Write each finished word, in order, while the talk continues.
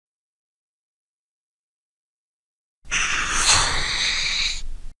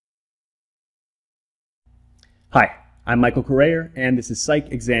Hi, I'm Michael Correa, and this is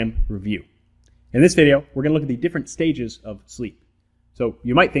Psych Exam Review. In this video, we're going to look at the different stages of sleep. So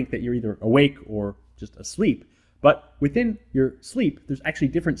you might think that you're either awake or just asleep, but within your sleep, there's actually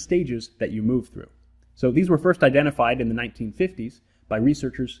different stages that you move through. So these were first identified in the 1950s by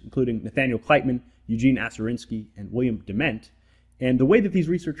researchers including Nathaniel Kleitman, Eugene Aserinsky, and William Dement. And the way that these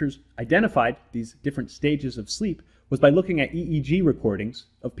researchers identified these different stages of sleep was by looking at EEG recordings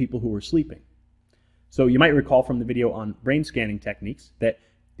of people who were sleeping. So you might recall from the video on brain scanning techniques that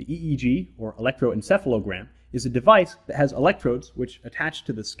the EEG, or electroencephalogram, is a device that has electrodes which attach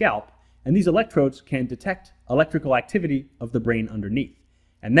to the scalp, and these electrodes can detect electrical activity of the brain underneath.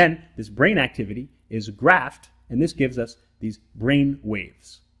 And then this brain activity is graphed, and this gives us these brain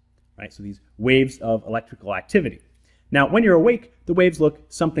waves, right? So these waves of electrical activity. Now, when you're awake, the waves look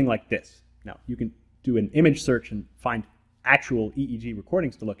something like this. Now, you can do an image search and find actual EEG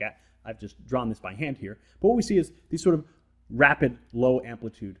recordings to look at. I've just drawn this by hand here. But what we see is these sort of rapid, low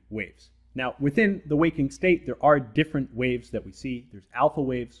amplitude waves. Now, within the waking state, there are different waves that we see. There's alpha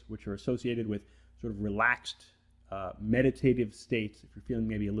waves, which are associated with sort of relaxed, meditative states, if you're feeling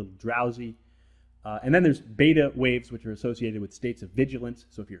maybe a little drowsy. And then there's beta waves, which are associated with states of vigilance.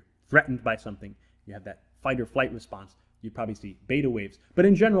 So if you're threatened by something, you have that fight or flight response, you'd probably see beta waves. But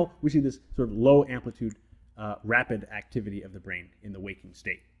in general, we see this sort of low amplitude, rapid activity of the brain in the waking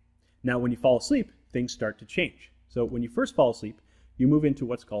state. Now, when you fall asleep, things start to change. So when you first fall asleep, you move into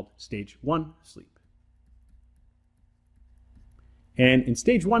what's called stage 1 sleep. And in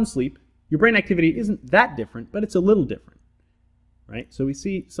stage 1 sleep, your brain activity isn't that different, but it's a little different, right? So we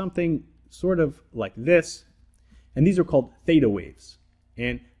see something sort of like this, and these are called theta waves.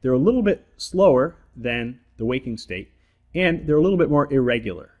 And they're a little bit slower than the waking state, and they're a little bit more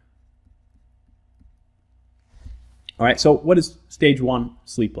irregular. All right, so what is stage 1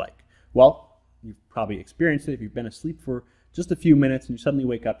 sleep like? Well, you've probably experienced it. If you've been asleep for just a few minutes and you suddenly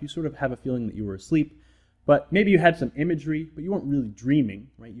wake up, you sort of have a feeling that you were asleep, but maybe you had some imagery, but you weren't really dreaming,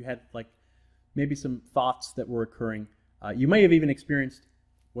 right? You had like maybe some thoughts that were occurring. You may have even experienced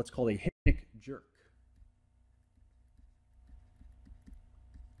what's called a hypnic jerk.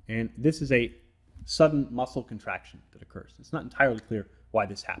 And this is a sudden muscle contraction that occurs. It's not entirely clear why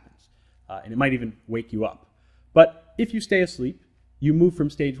this happens, and it might even wake you up. But if you stay asleep, you move from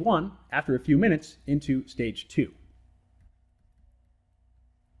stage 1 after a few minutes into stage 2.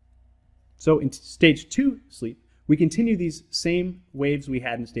 So in stage 2 sleep, we continue these same waves we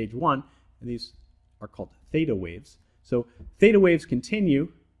had in stage 1, and these are called theta waves. So theta waves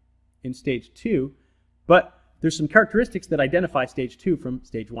continue in stage 2, but there's some characteristics that identify stage 2 from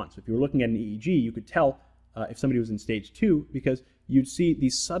stage 1. So if you were looking at an EEG, you could tell if somebody was in stage 2 because you'd see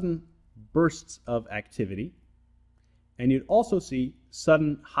these sudden bursts of activity, and you'd also see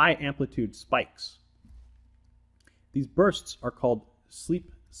sudden high amplitude spikes. These bursts are called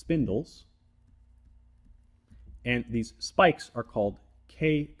sleep spindles, and these spikes are called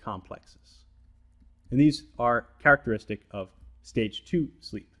K complexes. And these are characteristic of stage 2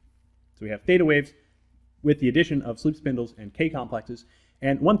 sleep. So we have theta waves with the addition of sleep spindles and K complexes.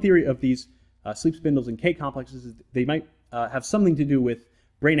 And one theory of these sleep spindles and K complexes is they might have something to do with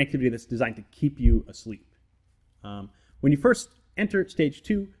brain activity that's designed to keep you asleep. When you first enter stage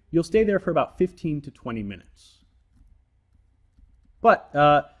 2, you'll stay there for about 15 to 20 minutes. But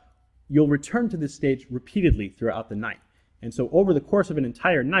you'll return to this stage repeatedly throughout the night. And so over the course of an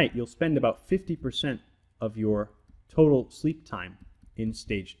entire night, you'll spend about 50% of your total sleep time in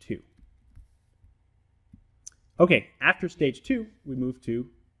stage 2. Okay, after stage 2, we move to,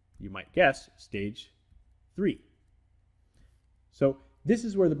 you might guess, stage 3. So this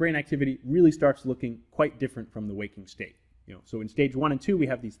is where the brain activity really starts looking quite different from the waking state. So in stage 1 and 2, we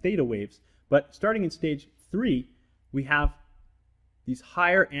have these theta waves, but starting in stage 3, we have these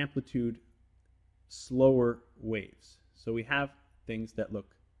higher amplitude, slower waves. So we have things that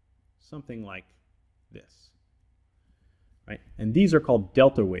look something like this, right? And these are called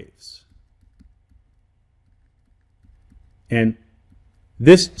delta waves. And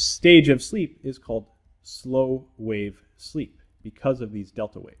this stage of sleep is called slow wave sleep because of these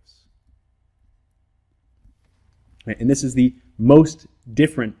delta waves. Right? And this is the most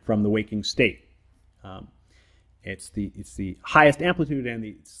different from the waking state. It's the highest amplitude and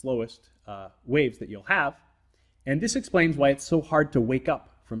the slowest waves that you'll have. And this explains why it's so hard to wake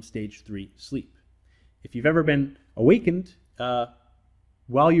up from stage 3 sleep. If you've ever been awakened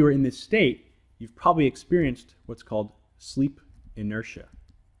while you were in this state, you've probably experienced what's called sleep inertia.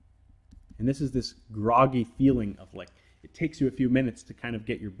 And this is this groggy feeling of like, it takes you a few minutes to kind of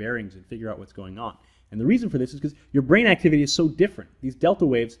get your bearings and figure out what's going on. And the reason for this is because your brain activity is so different. These delta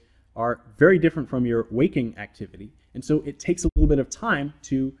waves are very different from your waking activity. And so it takes a little bit of time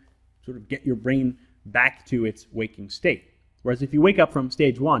to sort of get your brain back to its waking state. Whereas if you wake up from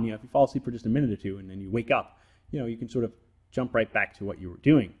stage 1, if you fall asleep for just a minute or two and then you wake up, you can sort of jump right back to what you were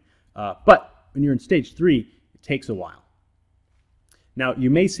doing. But when you're in stage 3, it takes a while. Now, you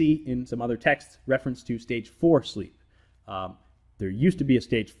may see in some other texts reference to stage 4 sleep. There used to be a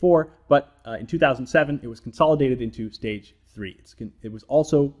stage 4, but in 2007 it was consolidated into stage 3. It was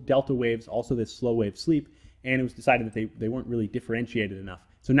also delta waves, also this slow wave sleep, and it was decided that they weren't really differentiated enough.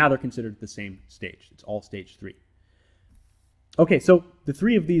 So now they're considered the same stage. It's all stage 3. Okay, so the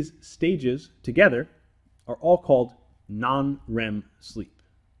 3 of these stages together are all called non-REM sleep.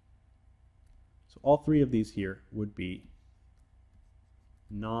 So all 3 of these here would be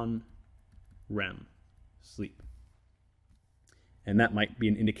non-REM sleep. And that might be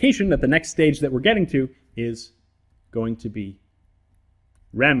an indication that the next stage that we're getting to is going to be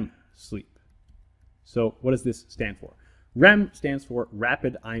REM sleep. So what does this stand for? REM stands for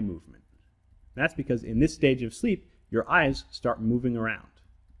rapid eye movement. That's because in this stage of sleep, your eyes start moving around.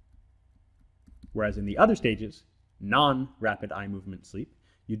 Whereas in the other stages, non-rapid eye movement sleep,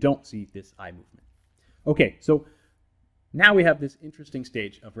 you don't see this eye movement. Okay, so now we have this interesting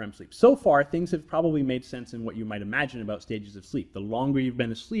stage of REM sleep. So far, things have probably made sense in what you might imagine about stages of sleep. The longer you've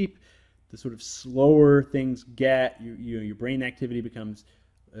been asleep, the sort of slower things get. Your brain activity becomes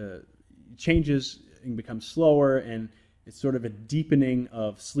changes and becomes slower, and it's sort of a deepening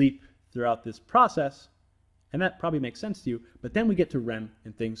of sleep throughout this process. And that probably makes sense to you. But then we get to REM,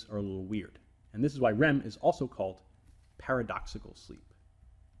 and things are a little weird. And this is why REM is also called paradoxical sleep.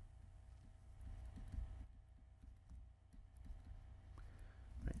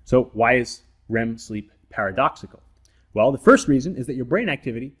 So why is REM sleep paradoxical? Well, the first reason is that your brain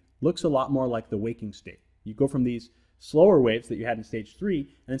activity looks a lot more like the waking state. You go from these slower waves that you had in stage 3, and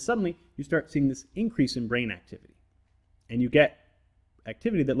then suddenly you start seeing this increase in brain activity. And you get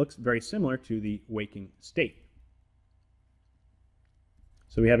activity that looks very similar to the waking state.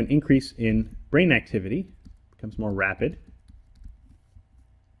 So we have an increase in brain activity, becomes more rapid.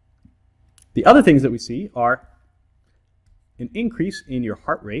 The other things that we see are an increase in your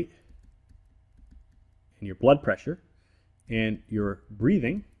heart rate, and your blood pressure, and your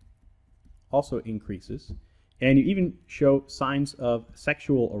breathing also increases, and you even show signs of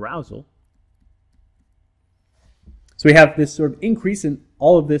sexual arousal. So we have this sort of increase in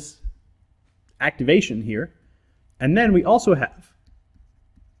all of this activation here, and then we also have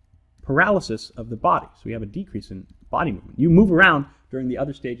paralysis of the body. So we have a decrease in body movement. You move around during the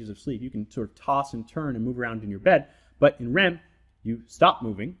other stages of sleep. You can sort of toss and turn and move around in your bed, but in REM, you stop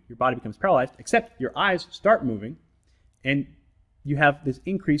moving, your body becomes paralyzed, except your eyes start moving, and you have this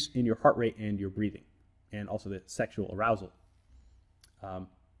increase in your heart rate and your breathing, and also the sexual arousal.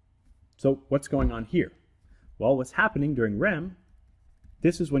 So what's going on here? Well, what's happening during REM,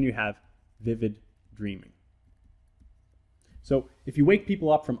 this is when you have vivid dreaming. So if you wake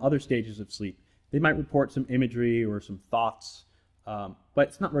people up from other stages of sleep, they might report some imagery or some thoughts, but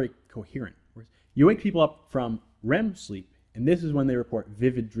it's not very coherent. You wake people up from REM sleep, and this is when they report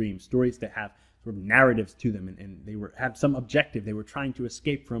vivid dreams, stories that have sort of narratives to them, and they had some objective. They were trying to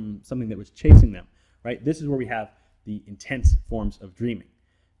escape from something that was chasing them, right? This is where we have the intense forms of dreaming.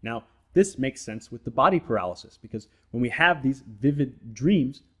 Now, this makes sense with the body paralysis, because when we have these vivid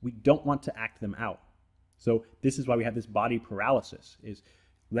dreams, we don't want to act them out. So this is why we have this body paralysis.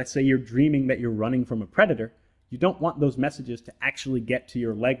 Let's say you're dreaming that you're running from a predator. You don't want those messages to actually get to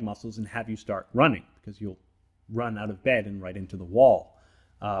your leg muscles and have you start running, because you'll run out of bed and right into the wall.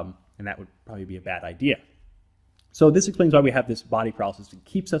 And that would probably be a bad idea. So this explains why we have this body paralysis. It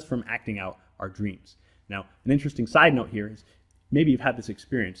keeps us from acting out our dreams. Now, an interesting side note here is maybe you've had this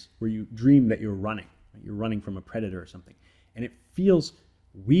experience where you dream that you're running. Right? You're running from a predator or something. And it feels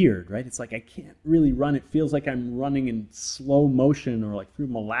weird, right? It's like I can't really run. It feels like I'm running in slow motion or like through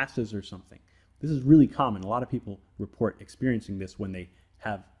molasses or something. This is really common. A lot of people report experiencing this when they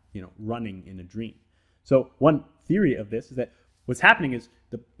have, running in a dream. So one theory of this is that what's happening is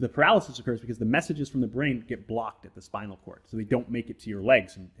the paralysis occurs because the messages from the brain get blocked at the spinal cord. So they don't make it to your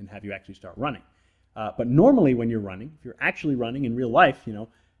legs and have you actually start running. But normally when you're running, if you're actually running in real life,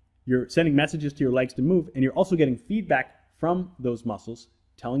 you're sending messages to your legs to move, and you're also getting feedback from those muscles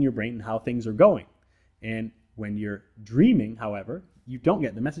telling your brain how things are going. And when you're dreaming, however, you don't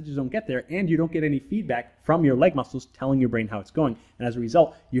get, the messages don't get there, and you don't get any feedback from your leg muscles telling your brain how it's going. And as a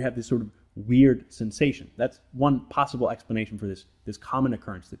result, you have this sort of weird sensation. That's one possible explanation for this common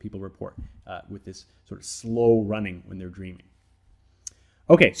occurrence that people report with this sort of slow running when they're dreaming.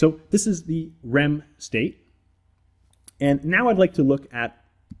 Okay, so this is the REM state. And now I'd like to look at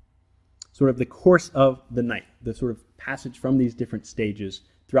sort of the course of the night, the sort of passage from these different stages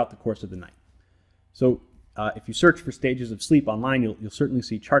throughout the course of the night. So if you search for stages of sleep online, you'll certainly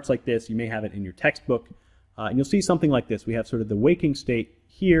see charts like this. You may have it in your textbook. And you'll see something like this. We have sort of the waking state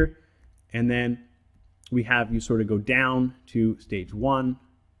here, and then we have you sort of go down to stage 1,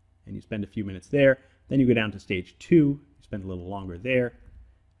 and you spend a few minutes there. Then you go down to stage 2, you spend a little longer there.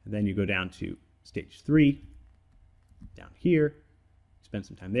 And then you go down to stage 3, down here, spend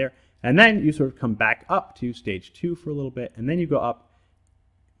some time there. And then you sort of come back up to stage 2 for a little bit, and then you go up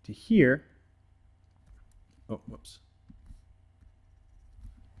to here. Oh, whoops.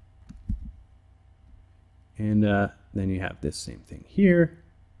 And then you have this same thing here.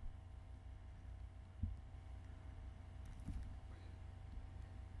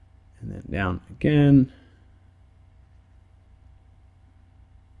 And then down again.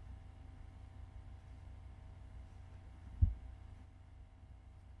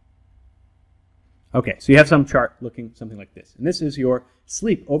 Okay, so you have some chart looking something like this. And this is your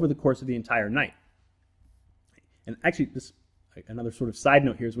sleep over the course of the entire night. And actually, this another sort of side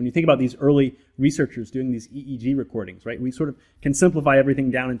note here is when you think about these early researchers doing these EEG recordings, right? We sort of can simplify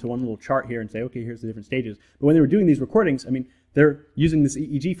everything down into one little chart here and say, okay, here's the different stages. But when they were doing these recordings, I mean, they're using this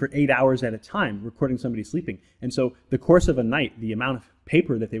EEG for 8 hours at a time, recording somebody sleeping. And so the course of a night, the amount of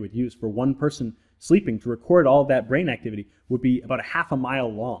paper that they would use for one person sleeping to record all of that brain activity would be about a half a mile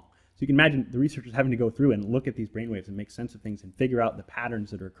long. So you can imagine the researchers having to go through and look at these brainwaves and make sense of things and figure out the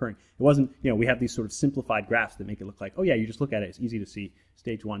patterns that are occurring. It wasn't, we have these sort of simplified graphs that make it look like, oh yeah, you just look at it, it's easy to see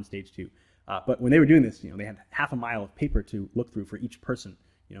stage 1, stage 2. But when they were doing this, they had half a mile of paper to look through for each person,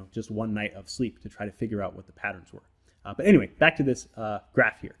 just one night of sleep to try to figure out what the patterns were. But anyway, back to this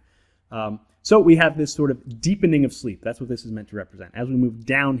graph here. So we have this sort of deepening of sleep. That's what this is meant to represent. As we move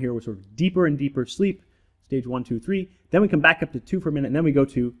down here, we're sort of deeper and deeper sleep, stage 1, 2, 3. Then we come back up to 2 for a minute, and then we go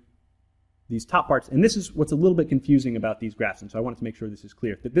to these top parts. And this is what's a little bit confusing about these graphs. And so I wanted to make sure this is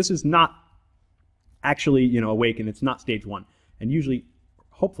clear, that this is not actually, awake, and it's not stage 1. And usually,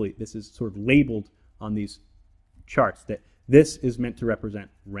 hopefully, this is sort of labeled on these charts that this is meant to represent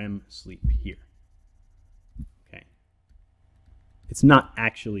REM sleep here. Okay. It's not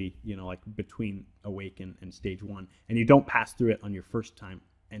actually, like between awake and stage 1. And you don't pass through it on your first time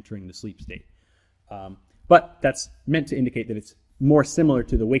entering the sleep state. But that's meant to indicate that it's more similar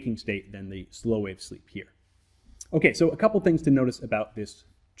to the waking state than the slow wave sleep here. Okay, so a couple things to notice about this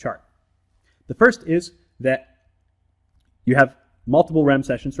chart. The first is that you have multiple REM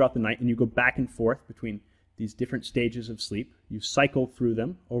sessions throughout the night, and you go back and forth between these different stages of sleep. You cycle through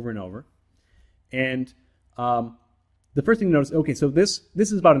them over and over. And the first thing to notice, okay, so this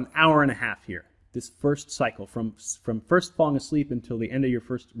is about an hour and a half here. This first cycle, from first falling asleep until the end of your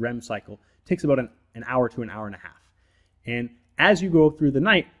first REM cycle, takes about an hour to an hour and a half. And as you go through the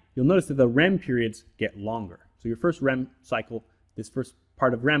night, you'll notice that the REM periods get longer. So your first REM cycle, this first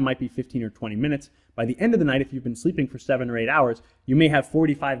part of REM might be 15 or 20 minutes. By the end of the night, if you've been sleeping for 7 or 8 hours, you may have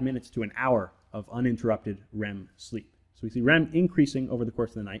 45 minutes to an hour of uninterrupted REM sleep. So we see REM increasing over the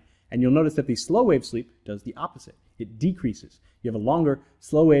course of the night, and you'll notice that the slow wave sleep does the opposite. It decreases. You have a longer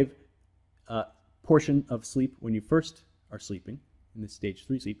slow wave portion of sleep when you first are sleeping, in this stage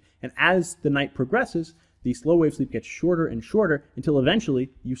 3 sleep, and as the night progresses, the slow wave sleep gets shorter and shorter until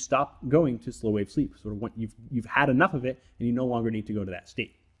eventually you stop going to slow wave sleep. Sort of when you've had enough of it and you no longer need to go to that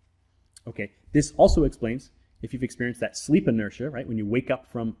state. Okay, this also explains if you've experienced that sleep inertia, right? When you wake up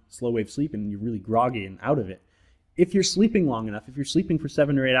from slow wave sleep and you're really groggy and out of it. If you're sleeping long enough, if you're sleeping for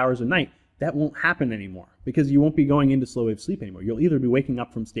 7 or 8 hours a night, that won't happen anymore because you won't be going into slow wave sleep anymore. You'll either be waking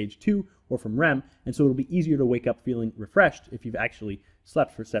up from stage 2 or from REM, and so it'll be easier to wake up feeling refreshed if you've actually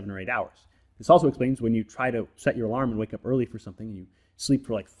slept for 7 or 8 hours. This also explains when you try to set your alarm and wake up early for something, and you sleep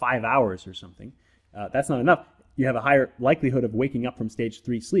for like 5 hours or something, that's not enough. You have a higher likelihood of waking up from stage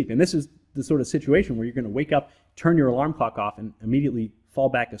 3 sleep. And this is the sort of situation where you're going to wake up, turn your alarm clock off, and immediately fall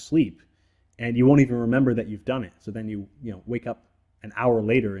back asleep, and you won't even remember that you've done it. So then you wake up an hour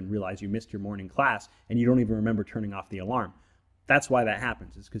later and realize you missed your morning class, and you don't even remember turning off the alarm. That's why that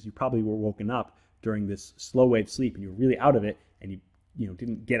happens, is because you probably were woken up during this slow wave sleep, and you were really out of it, and you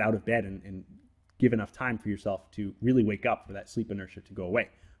didn't get out of bed and give enough time for yourself to really wake up for that sleep inertia to go away.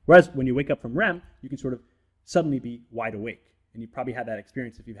 Whereas when you wake up from REM, you can sort of suddenly be wide awake. And you probably had that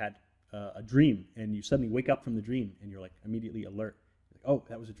experience if you've had a dream and you suddenly wake up from the dream and you're like immediately alert. Like, oh,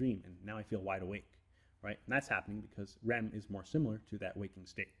 that was a dream and now I feel wide awake, right? And that's happening because REM is more similar to that waking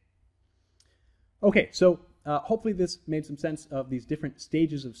state. Okay, so hopefully this made some sense of these different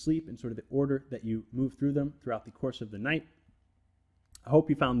stages of sleep and sort of the order that you move through them throughout the course of the night. I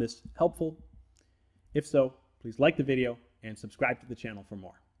hope you found this helpful. If so, please like the video and subscribe to the channel for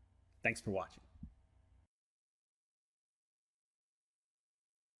more. Thanks for watching.